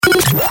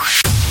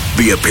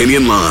The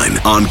Opinion Line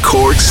on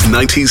Cork's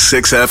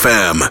 96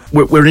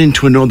 FM. We're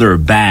into another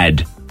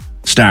bad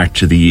start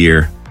to the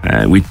year.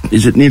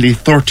 Is it nearly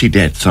 30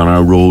 deaths on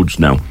our roads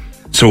now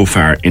so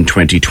far in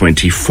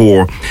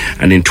 2024?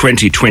 And in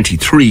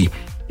 2023,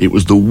 it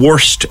was the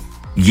worst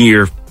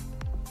year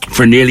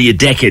for nearly a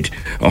decade.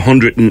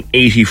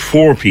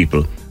 184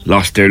 people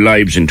lost their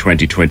lives in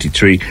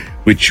 2023,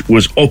 which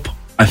was up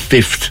a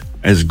fifth,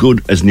 as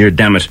good as near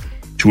damn it,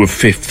 to a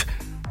fifth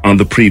on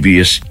the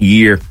previous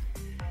year.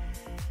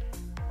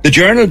 The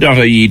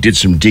Journal.ie did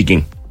some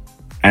digging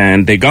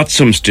and they got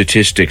some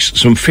statistics,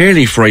 some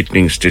fairly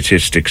frightening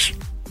statistics.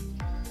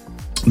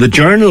 The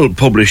Journal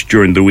published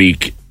during the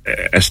week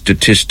a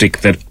statistic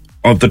that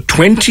of the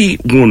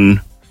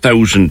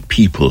 21,000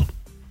 people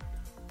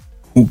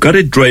who got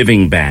a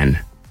driving ban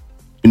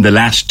in the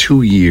last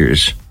 2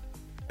 years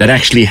that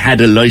actually had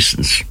a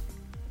licence,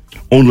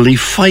 only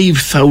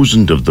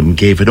 5,000 of them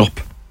gave it up.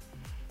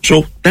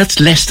 So that's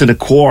less than a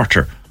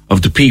quarter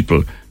of the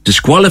people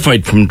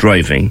disqualified from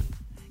driving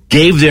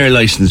gave their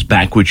licence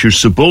back, which you're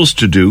supposed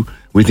to do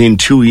within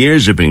 2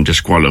 years of being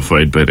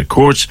disqualified by the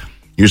courts.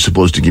 You're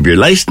supposed to give your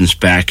licence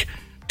back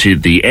to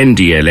the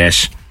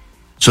NDLS,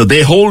 so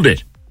they hold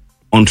it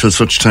until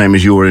such time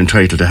as you are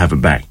entitled to have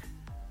it back.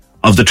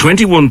 Of the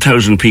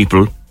 21,000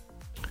 people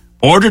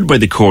ordered by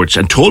the courts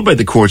and told by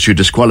the courts you're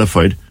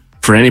disqualified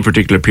for any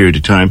particular period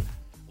of time,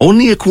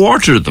 only a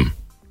quarter of them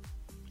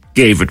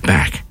gave it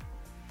back.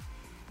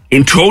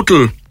 In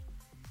total,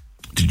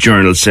 the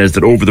Journal says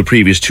that over the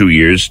previous 2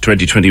 years,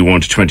 2021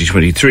 to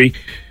 2023,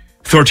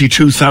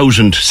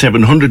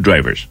 32,700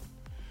 drivers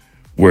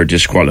were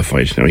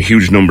disqualified. Now, a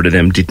huge number of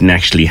them didn't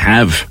actually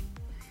have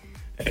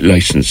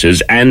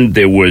licences, and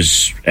there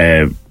was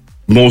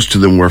most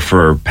of them were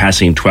for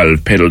passing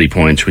 12 penalty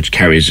points, which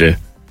carries a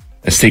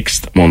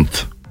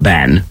 6-month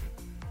ban.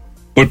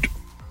 But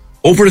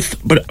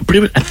pretty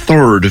much a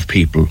third of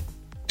people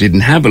didn't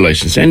have a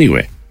licence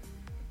anyway.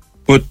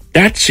 But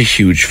that's a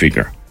huge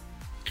figure.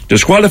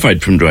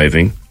 Disqualified from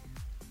driving,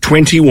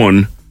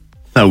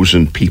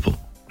 21,000 people.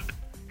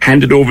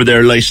 Handed over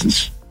their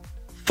licence,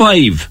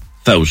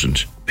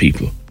 5,000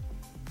 people.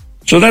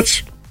 So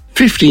that's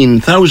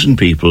 15,000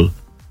 people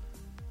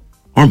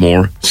or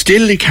more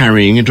still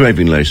carrying a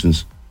driving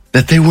licence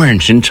that they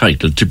weren't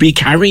entitled to be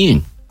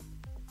carrying.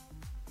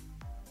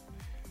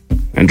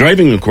 And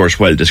driving, of course,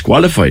 while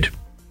disqualified,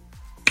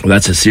 well,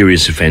 that's a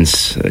serious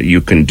offence.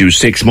 You can do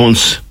 6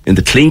 months in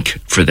the clink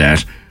for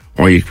that,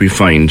 or you can be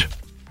fined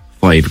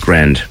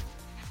 $5,000.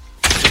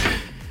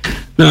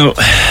 Now,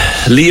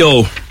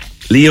 Leo,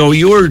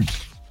 you're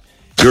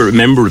a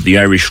member of the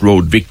Irish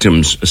Road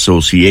Victims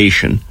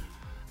Association,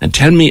 and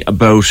tell me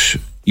about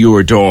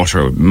your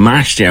daughter,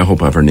 Marcia. I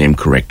hope I have her name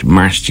correct,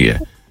 Marcia.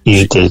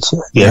 You did,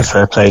 yeah.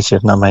 Fair play to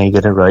you. Not many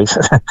get it right.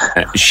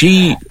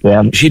 She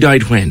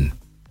died when?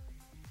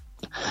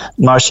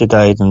 Marcia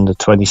died on the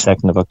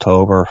 22nd of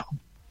October,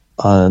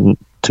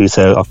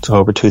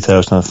 October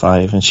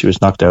 2005, and she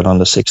was knocked out on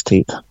the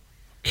 16th.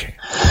 Okay.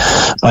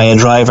 By a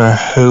driver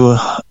who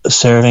was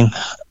serving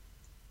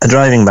a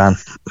driving ban,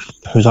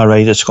 who's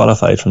already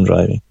disqualified from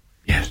driving.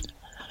 Yes.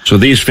 So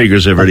these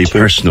figures are very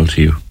personal to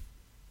you.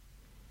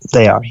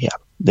 They are, yeah.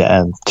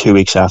 And 2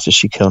 weeks after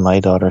she killed my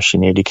daughter, she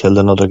nearly killed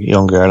another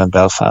young girl in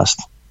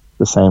Belfast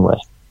the same way.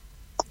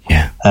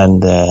 Yeah.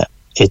 And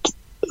it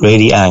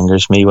really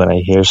angers me when I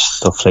hear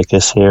stuff like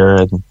this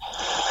here,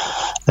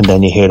 and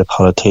then you hear the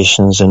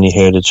politicians and you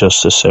hear the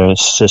justice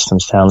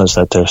systems telling us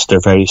that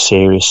they're very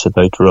serious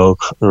about road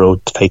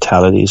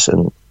fatalities,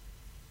 and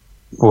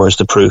where's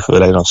the proof of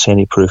it? I don't see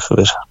any proof of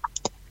it.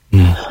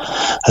 Mm.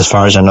 As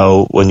far as I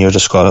know, when you're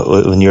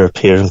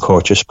appearing in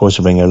court, you're supposed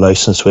to bring your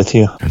licence with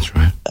you. That's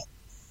right.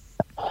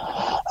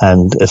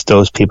 And if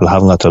those people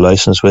haven't got their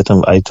licence with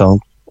them, I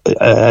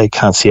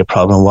can't see a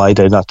problem why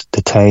they're not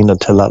detained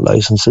until that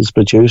licence is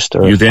produced.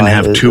 Or you then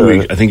have 2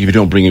 weeks. I think if you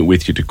don't bring it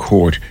with you to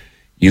court,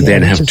 you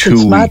then have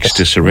 2 weeks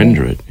to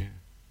surrender it.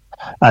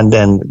 And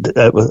then,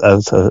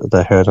 as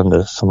I heard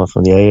on someone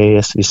from the AA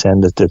yesterday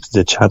saying that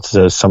the chances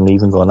of someone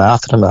even going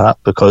after them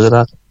because of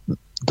that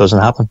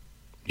doesn't happen.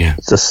 Yeah.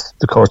 It's just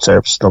the court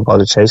service don't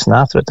bother chasing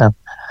after it then.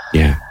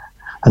 Yeah.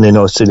 And they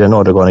know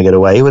they're going to get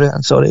away with it,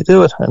 and so they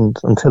do it. And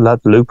until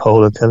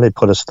they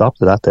put a stop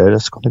to that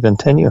that's going to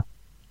continue.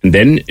 And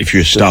then if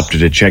you're stopped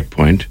at a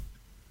checkpoint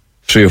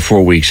 3 or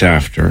 4 weeks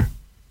after,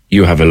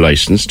 you have a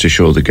licence to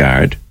show the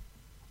guard.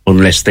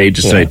 Unless they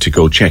decide to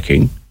go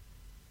checking,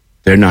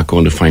 they're not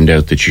going to find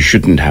out that you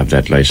shouldn't have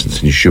that licence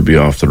and you should be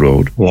off the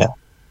road. Yeah.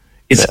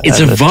 It's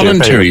a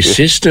voluntary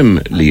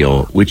system,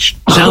 Leo, which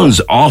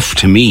sounds off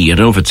to me. I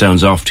don't know if it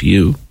sounds off to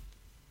you.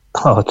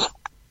 Oh, it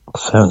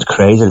sounds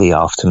crazily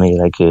off to me.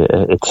 Like,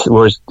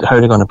 how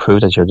are they going to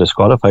prove that you're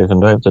disqualified from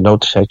driving? They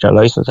don't check your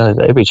licence.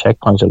 Every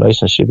checkpoint, your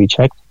licence should be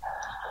checked.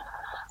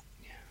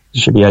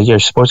 You're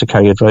supposed to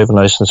carry a driving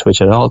licence with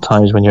you at all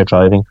times when you're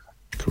driving.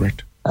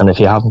 Correct. And if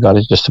you haven't got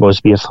it, there's supposed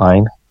to be a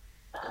fine.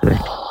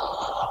 Correct.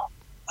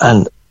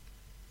 And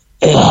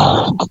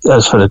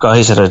as for the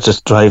guys that are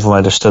just driving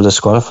while they're still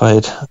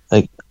disqualified,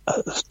 like,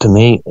 to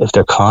me, if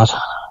they're caught,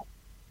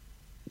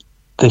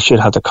 they should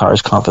have the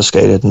cars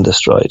confiscated and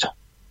destroyed.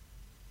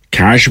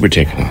 Cars should be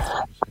taken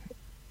off.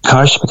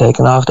 Cars should be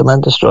taken off them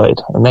and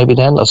destroyed. And maybe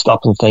then they'll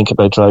stop and think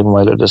about driving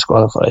while they're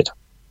disqualified.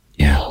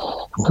 Yeah.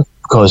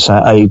 Because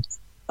I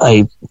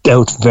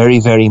doubt very,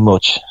 very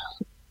much.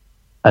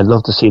 I'd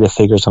love to see the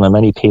figures on how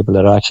many people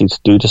that are actually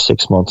do the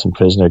 6 months in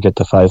prison or get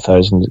the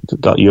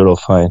 €5,000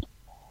 fine.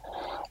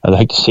 I'd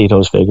like to see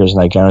those figures,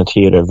 and I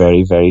guarantee you they're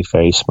very, very,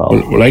 very small.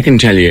 Well, I can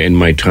tell you in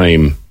my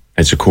time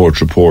as a court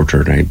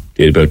reporter, and I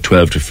did about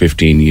 12 to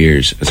 15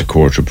 years as a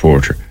court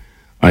reporter,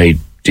 I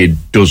did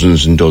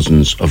dozens and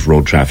dozens of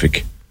road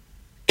traffic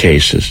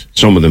cases,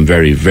 some of them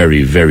very,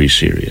 very, very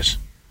serious.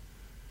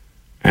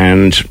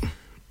 And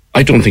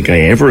I don't think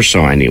I ever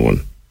saw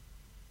anyone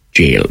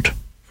jailed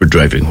for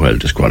driving while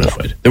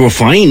disqualified. They were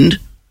fined,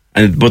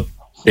 but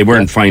they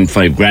weren't fined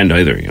 $5,000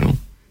 either, you know.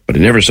 But I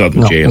never saw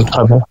them jailed.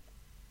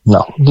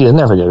 No, you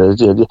never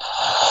did.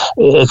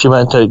 If you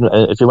went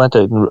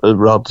out and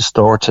robbed the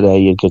store today,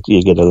 you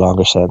get a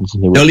longer sentence.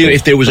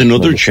 If there was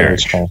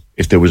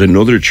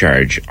another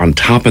charge on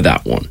top of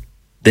that one,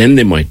 then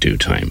they might do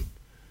time.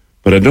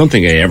 But I don't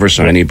think I ever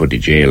saw anybody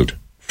jailed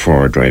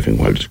for driving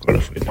while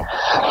disqualified.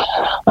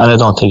 And I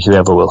don't think you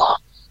ever will,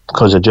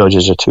 because the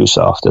judges are too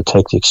soft. They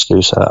take the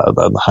excuse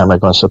about how am I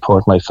going to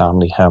support my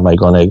family? How's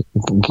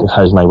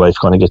my wife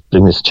going to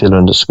bring his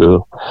children to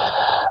school?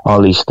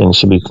 All these things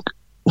should be.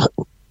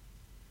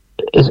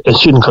 It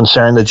shouldn't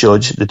concern the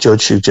judge. The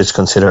judge should just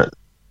consider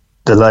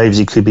the lives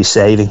he could be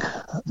saving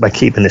by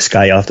keeping this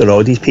guy off the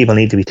road. These people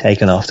need to be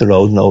taken off the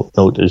road. No,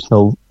 there's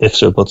no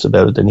ifs or buts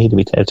about it. They need to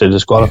be if they're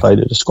disqualified.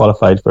 They're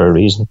disqualified for a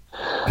reason,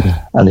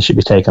 and they should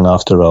be taken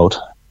off the road.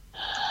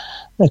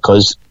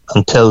 Because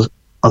until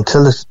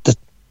the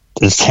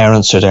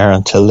deterrents are there,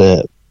 until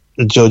the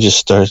judges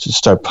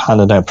start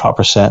handing down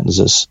proper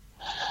sentences,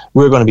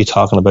 we're going to be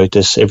talking about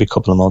this every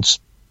couple of months.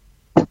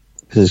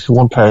 Because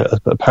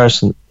a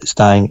person is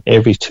dying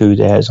every 2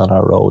 days on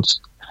our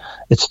roads.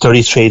 It's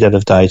 33 that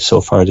have died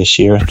so far this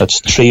year. That's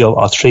three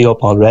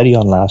up already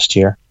on last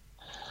year.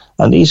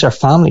 And these are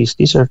families.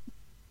 These are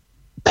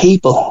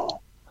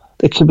people.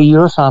 It could be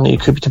your family.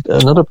 It could be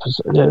another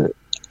person.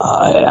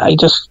 I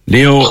just...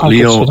 Leo,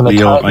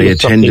 I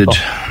attended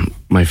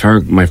my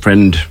friend,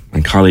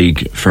 my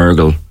colleague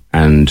Fergal,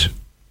 and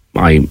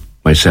I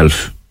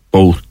myself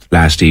both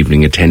last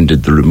evening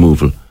attended the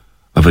removal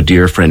of a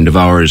dear friend of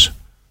ours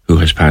who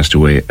has passed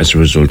away as a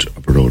result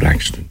of a road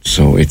accident.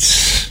 So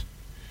this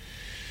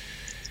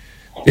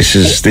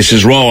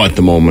is raw at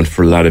the moment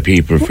for a lot of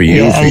people, for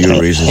you, for your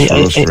reasons, for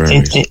us, for our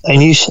reasons.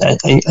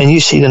 And you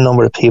see the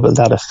number of people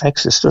that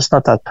affects. It's just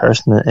not that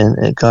person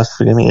in God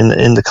forgive me,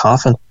 in the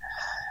coffin.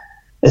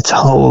 It's a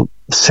whole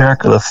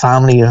circle of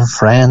family and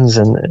friends,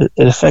 and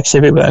it affects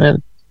everybody.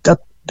 And the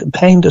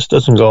pain just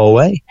doesn't go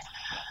away.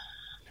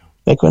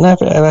 Like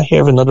whenever I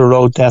hear of another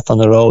road death on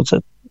the roads,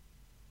 it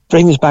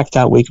brings back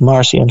that week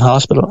Marcia in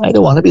hospital. I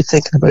don't want to be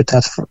thinking about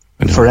that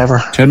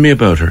forever. Tell me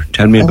about her.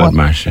 Tell me about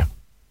Marcia.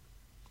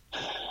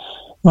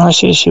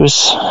 Marcia, she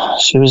was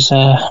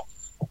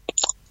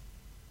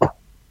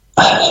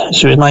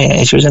my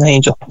age. She was an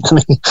angel to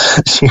me.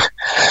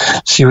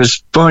 She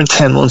was born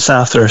 10 months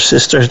after her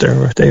sister.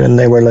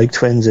 They were like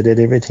twins. They did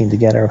everything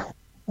together,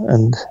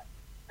 and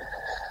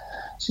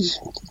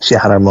she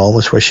had her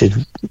moments where she'd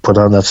put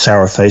on that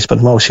sour face,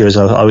 but most she was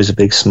always a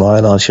big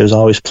smile on. She was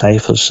always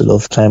playful. She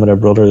loved playing with her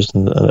brothers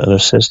and her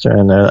sister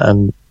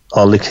and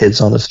all the kids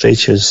on the street.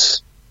 She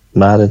was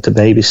mad into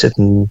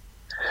babysitting.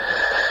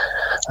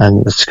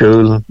 And at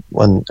school,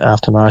 when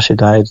after Marcia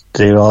died,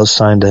 they all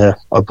signed a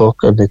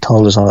book, and they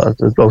told us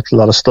they wrote a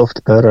lot of stuff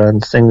about her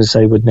and things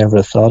I would never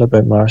have thought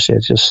about Marcia.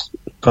 It just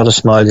brought a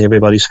smile to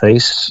everybody's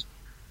face.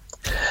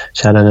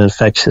 She had an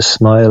infectious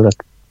smile that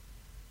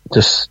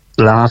just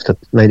laughed, that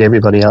made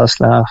everybody else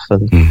laugh.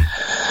 And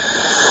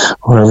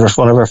one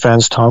of her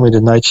friends told me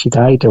the night she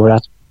died,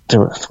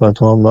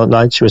 one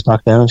night she was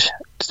knocked down,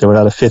 they were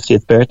at a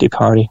 50th birthday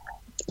party,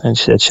 and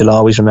she said she'll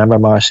always remember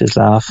Marcia's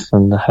laugh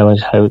and how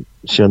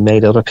she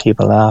made other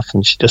people laugh,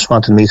 and she just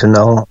wanted me to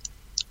know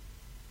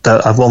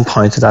that at one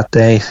point of that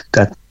day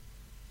that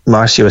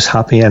Marcia was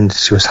happy and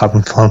she was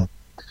having fun.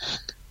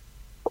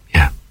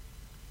 Yeah.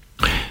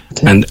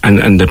 And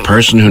the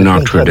person who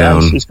knocked her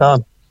down, she's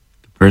gone.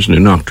 The person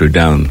who knocked her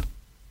down,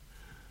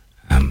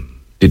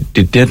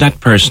 did that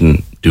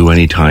person do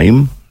any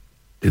time?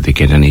 Did they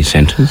get any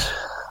sentence?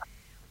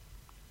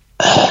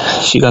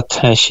 She got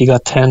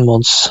 10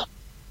 months.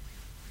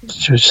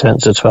 She was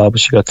sentenced to 12,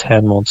 but she got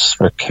 10 months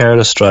for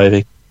careless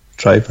driving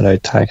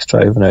without tax,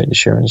 driving without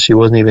insurance. She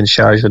wasn't even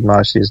charged with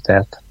Marcia's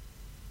death.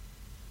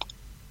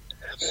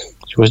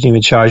 She wasn't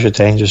even charged with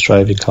dangerous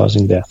driving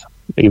causing death,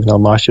 even though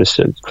Marcia was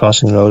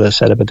crossing the road at a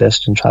set of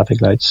pedestrian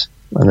traffic lights.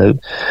 And the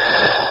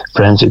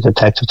forensic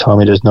detective told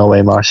me there's no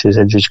way Marcia's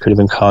injuries could have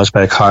been caused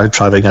by a car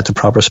driving at the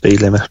proper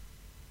speed limit.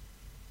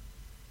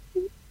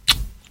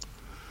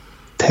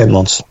 10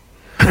 months.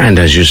 And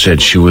as you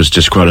said, she was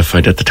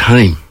disqualified at the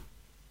time.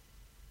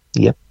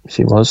 Yep,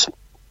 she was.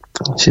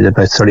 She had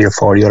about 30 or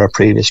 40 other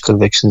previous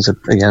convictions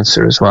against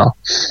her as well.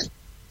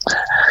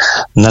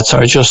 And that's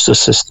our justice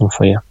system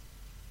for you.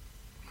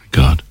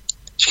 God.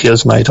 She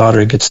kills my daughter,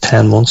 he gets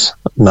 10 months.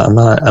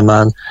 A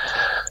man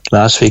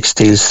last week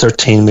steals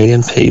 13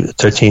 million, he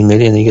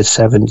gets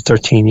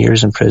 13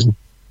 years in prison.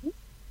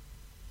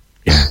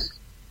 Yeah.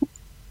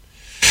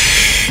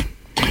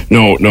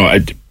 No,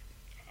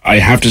 I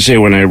have to say,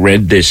 when I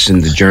read this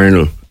in the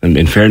Journal, and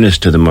in fairness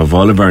to them, of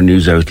all of our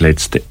news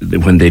outlets,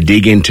 when they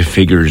dig into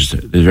figures,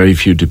 there's very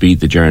few to beat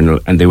the Journal,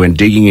 and they went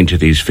digging into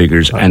these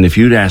figures. And if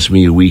you'd asked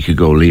me a week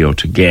ago, Leo,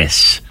 to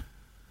guess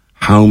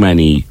how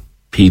many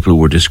people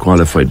were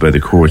disqualified by the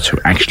courts who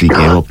actually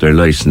gave up their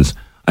licence,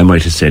 I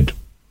might have said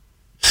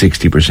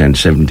 60%,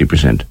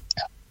 70%.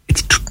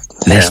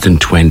 It's less than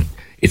 20.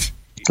 It's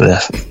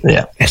less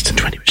than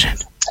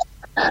 20%.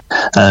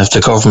 And if the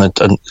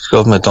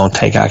government don't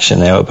take action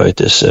now about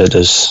this,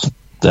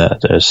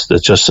 the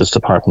Justice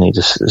Department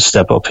need to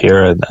step up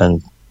here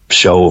and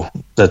show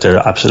that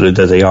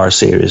they are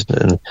serious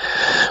and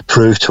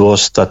prove to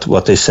us that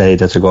what they say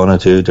that they're going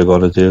to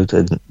do.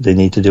 They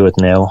need to do it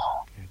now.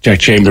 Jack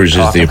Chambers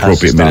is the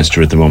appropriate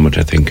minister at the moment.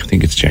 I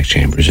think it's Jack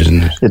Chambers,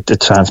 isn't it? The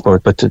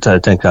transport, but I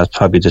think that's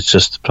probably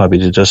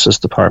the Justice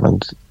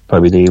Department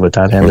probably deal with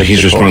that. Well,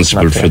 he's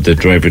responsible for the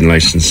driving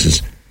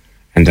licenses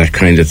and that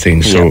kind of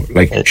thing. So,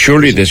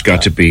 surely there's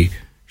got to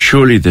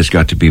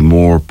be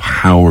more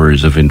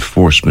powers of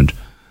enforcement.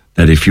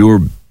 That if you're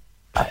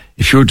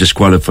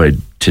disqualified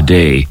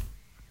today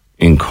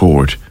in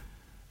court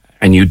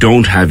and you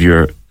don't have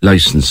your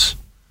license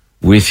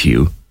with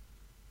you,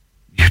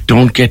 you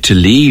don't get to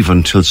leave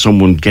until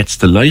someone gets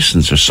the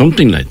license or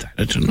something like that.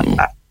 I don't know.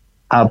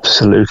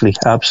 Absolutely,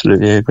 I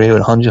agree with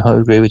 100. I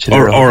agree with you.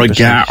 Or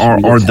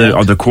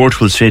the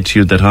court will say to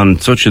you that on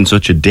such and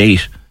such a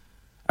date,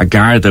 a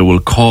Garda will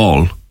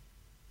call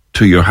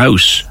to your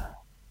house,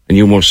 and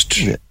you must.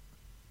 Yeah.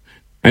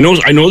 I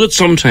know that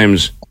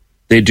sometimes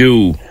they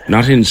do,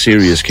 not in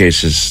serious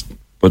cases,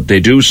 but they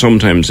do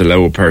sometimes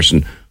allow a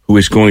person who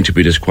is going to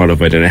be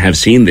disqualified, and I have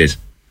seen this.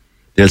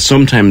 They'll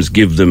sometimes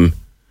give them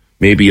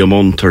maybe a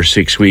month or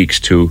 6 weeks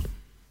to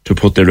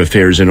put their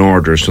affairs in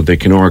order so they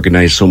can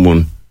organise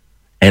someone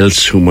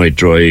else who might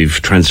drive,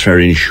 transfer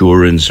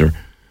insurance, or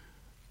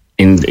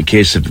in the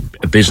case of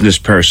a business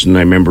person,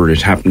 I remember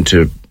it happened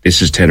to,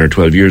 this is 10 or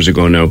 12 years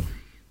ago now,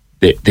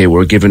 they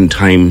were given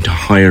time to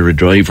hire a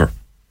driver.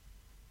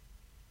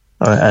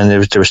 And they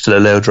were still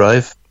allowed to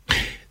drive?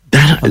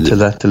 Until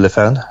they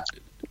found?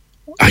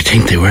 I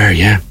think they were,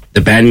 yeah. The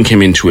ban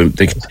came into it.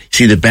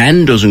 The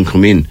ban doesn't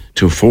come in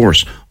to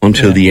force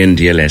until the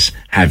NDLS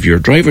have your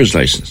driver's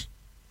license.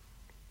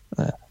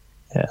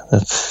 Yeah,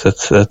 that's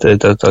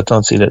I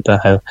don't see that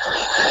how.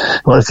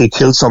 Well, if you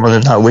killed someone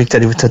in that week,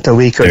 that he would take the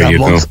week or that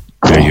month.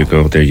 There you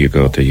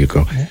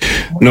go.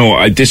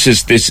 No,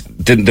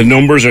 the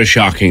numbers are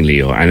shocking,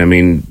 Leo, and I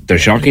mean they're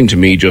shocking to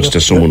me just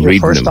as someone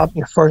reading them.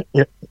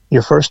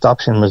 Your first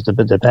option was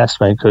the best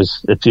way,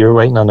 because if you're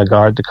waiting on a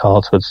guard to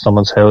call to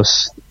someone's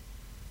house,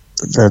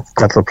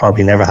 that will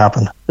probably never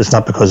happen. It's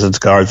not because the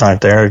guards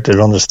aren't there;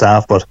 they're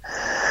understaffed, but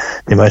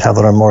they might have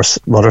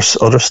other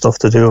stuff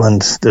to do,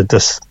 and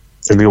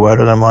they'll be aware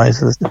of their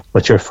minds.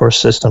 What your first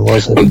system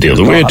was. Well, the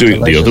other way of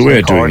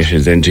doing it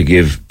is then to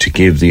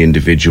give the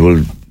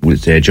individual,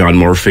 with John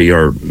Murphy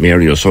or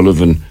Mary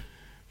O'Sullivan,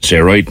 say,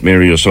 right,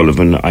 Mary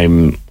O'Sullivan,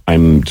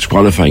 I'm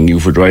disqualifying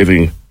you for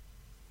driving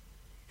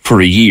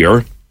for a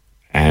year,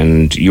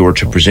 and you're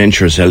to present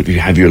yourself. You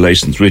have your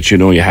license with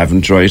you, you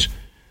haven't, right?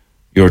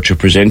 You're to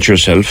present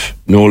yourself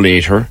no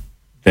later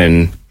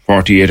than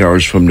 48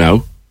 hours from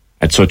now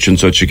at such and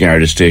such a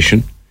Garda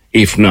station.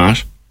 If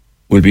not,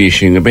 we'll be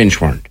issuing a bench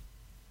warrant.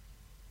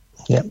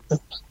 Yeah,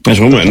 that's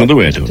another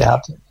way to do it.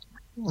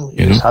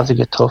 You just have to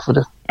get tough with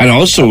it. And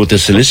also with the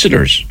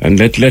solicitors, and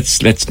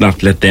let's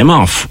not let them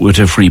off with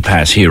a free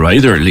pass here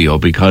either, Leo,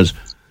 because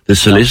the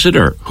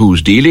solicitor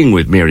who's dealing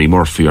with Mary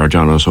Murphy or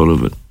John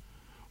O'Sullivan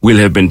will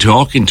have been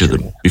talking to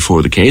them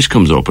before the case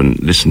comes up and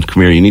listen,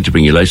 come here, you need to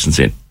bring your licence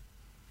in.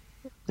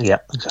 Yeah,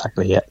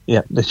 exactly.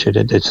 Yeah. The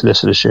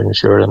solicitors should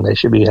ensure them. They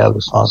should be held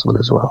responsible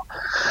as well.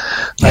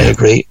 Yeah. I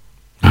agree.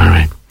 All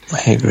right.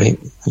 I agree.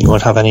 You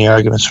won't have any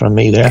arguments from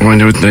me there.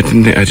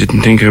 I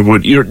didn't think I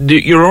would.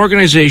 Your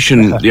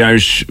organisation, the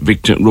Irish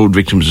Road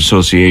Victims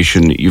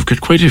Association, you've got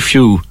quite a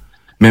few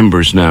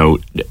members now.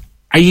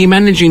 Are you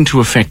managing to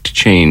affect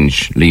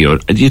change, Leo?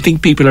 Do you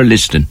think people are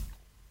listening?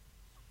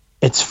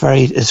 It's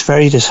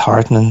very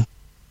disheartening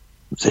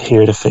to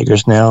hear the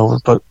figures now,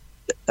 but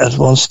at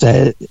one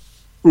stage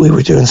we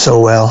were doing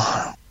so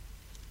well.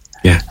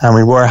 Yeah. And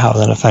we were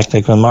having an effect.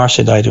 Like when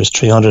Marcia died, there was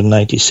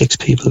 396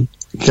 people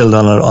killed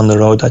on the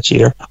road that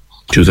year.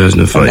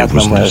 2005, and that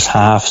number is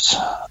halved.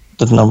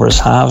 The number is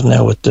halved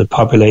now with the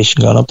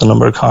population gone up, the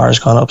number of cars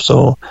gone up.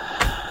 So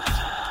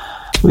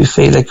we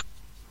feel like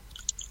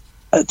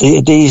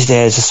these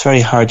days it's very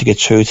hard to get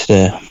through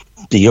to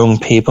the young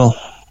people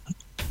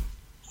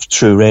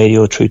through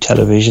radio, through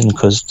television,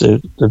 because they're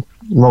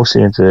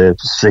mostly into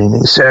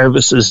streaming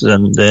services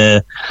and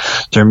their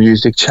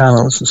music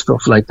channels and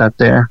stuff like that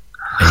there.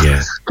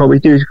 Yeah. But we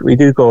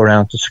do go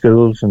around to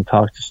schools and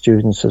talk to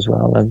students as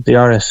well. And the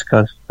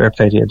RSA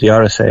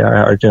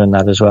are doing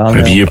that as well.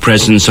 Have you a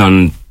presence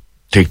on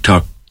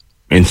TikTok,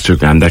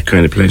 Instagram, that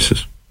kind of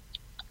places.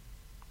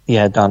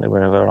 Yeah, Donny,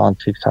 we're on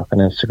TikTok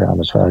and Instagram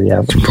as well.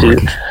 Yeah, it's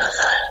important.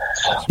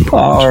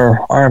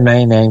 Our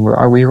main aim,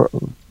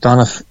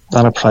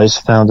 Donna Price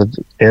founded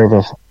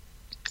Airville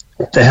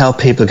to help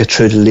people get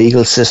through the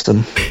legal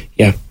system.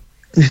 Yeah,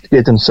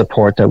 give them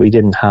support that we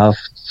didn't have,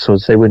 so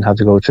they wouldn't have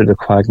to go through the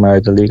quagmire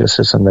of the legal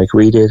system like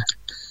we did.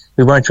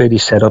 We weren't really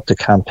set up to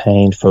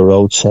campaign for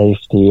road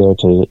safety or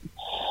to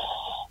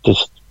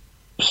just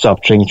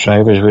stop drink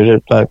drivers with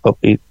it, but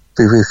we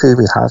feel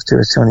we have to.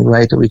 It's the only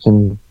way that we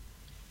can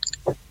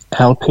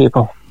help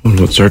people.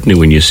 Well, certainly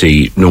when you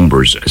see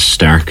numbers as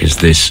stark as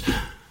this,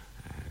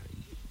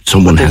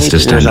 someone has to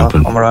stand up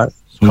and...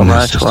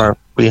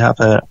 We have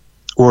a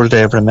World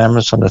Day of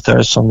Remembrance on the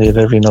third Sunday of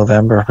every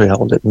November. We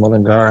hold it in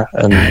Mullingar,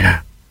 and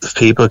if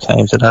people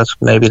came to that,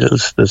 maybe they'll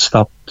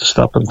stop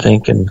and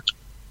think, and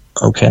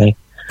okay,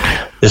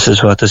 this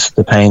is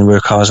the pain we're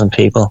causing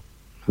people.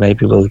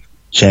 Maybe we'll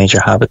change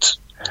your habits.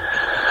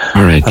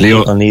 All right, and Leo,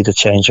 people need to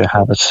change your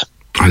habits.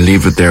 I'll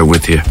leave it there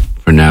with you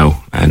for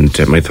now, and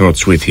my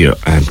thoughts with you.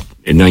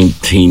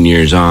 19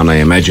 years on, I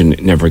imagine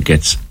it never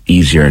gets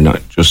easier.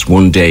 Not just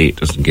one day, it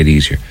doesn't get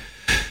easier.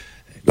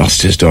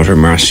 Lost his daughter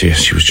Marcia.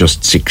 She was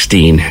just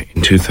 16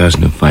 in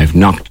 2005,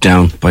 knocked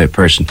down by a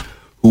person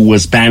who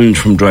was banned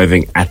from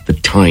driving at the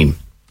time,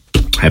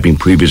 having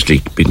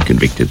previously been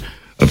convicted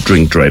of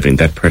drink driving.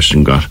 That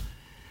person got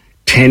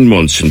 10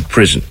 months in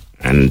prison.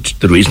 And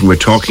the reason we're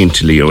talking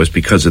to Leo is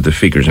because of the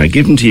figures. I'll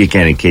give them to you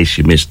again in case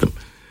you missed them.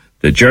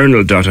 The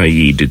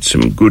journal.ie did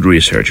some good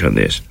research on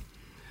this.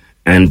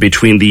 And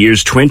between the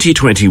years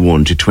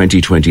 2021 to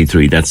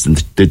 2023, that's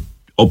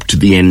up to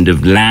the end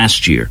of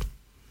last year,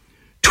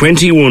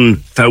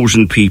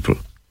 21,000 people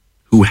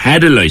who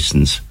had a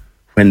licence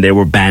when they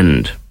were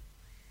banned.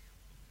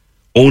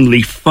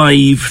 Only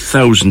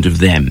 5,000 of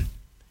them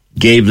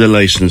gave the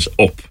licence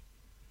up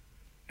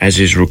as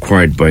is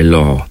required by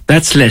law.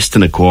 That's less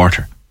than a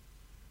quarter.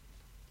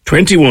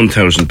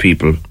 21,000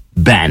 people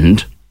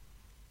banned.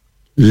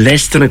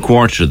 Less than a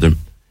quarter of them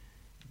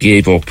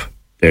gave up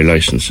their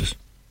licences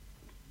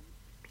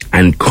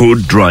and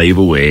could drive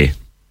away.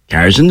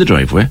 Cars in the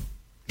driveway,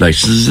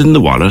 licences in the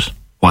wallet.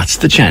 What's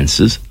the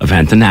chances of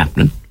anything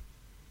happening?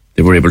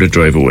 They were able to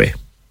drive away.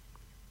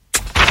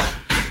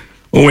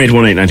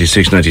 0818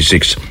 96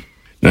 96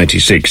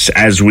 96.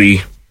 As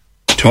we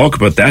talk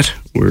about that,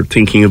 we're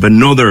thinking of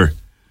another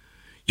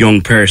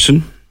young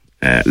person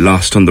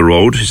lost on the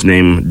road. His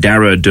name,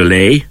 Dara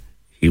Delay.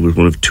 He was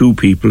one of two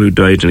people who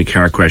died in a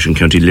car crash in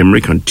County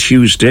Limerick on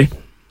Tuesday.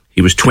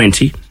 He was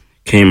 20,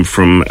 came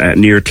from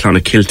near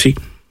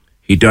Clonakilty.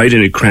 He died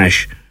in a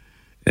crash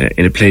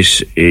in a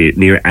place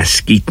near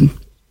Askeaton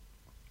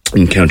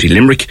in County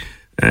Limerick.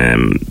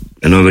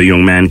 Another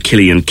young man,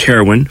 Killian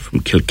Kerwin from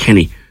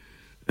Kilkenny,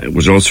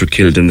 was also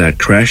killed in that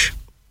crash.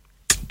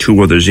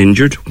 Two others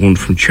injured, one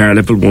from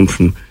Charleville, one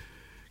from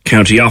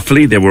County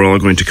Offaly. They were all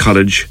going to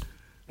college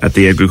at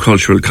the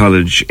Agricultural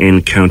College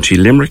in County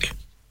Limerick.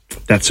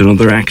 That's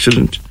another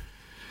accident.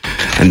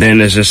 And then,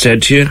 as I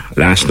said to you,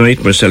 last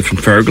night, myself and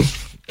Fergal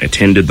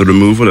attended the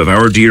removal of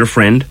our dear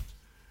friend,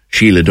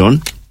 Sheila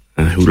Dunn,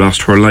 who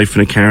lost her life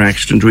in a car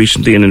accident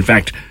recently. And in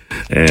fact,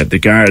 the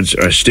guards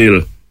are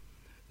still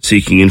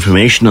seeking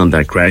information on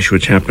that crash,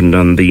 which happened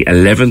on the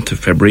 11th of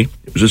February.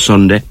 It was a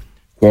Sunday,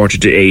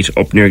 7:45,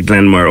 up near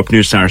Glanmire, up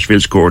near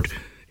Sarsfield's Court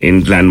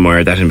in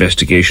Glanmire. That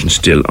investigation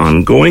still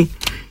ongoing.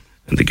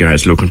 And the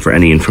guards looking for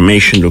any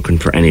information, looking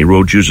for any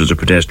road users or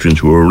pedestrians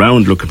who were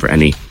around, looking for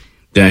any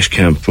dash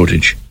cam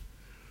footage.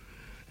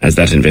 As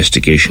that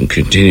investigation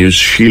continues,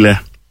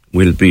 Sheila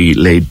will be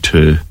laid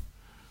to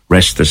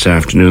rest this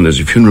afternoon. There's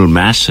a funeral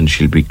mass and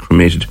she'll be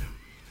cremated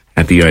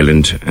at the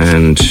island,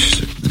 and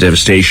the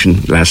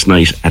devastation last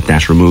night at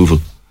that removal.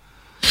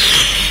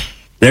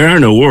 There are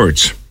no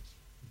words.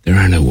 There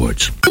are no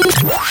words.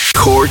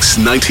 Cork's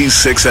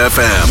 96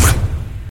 FM.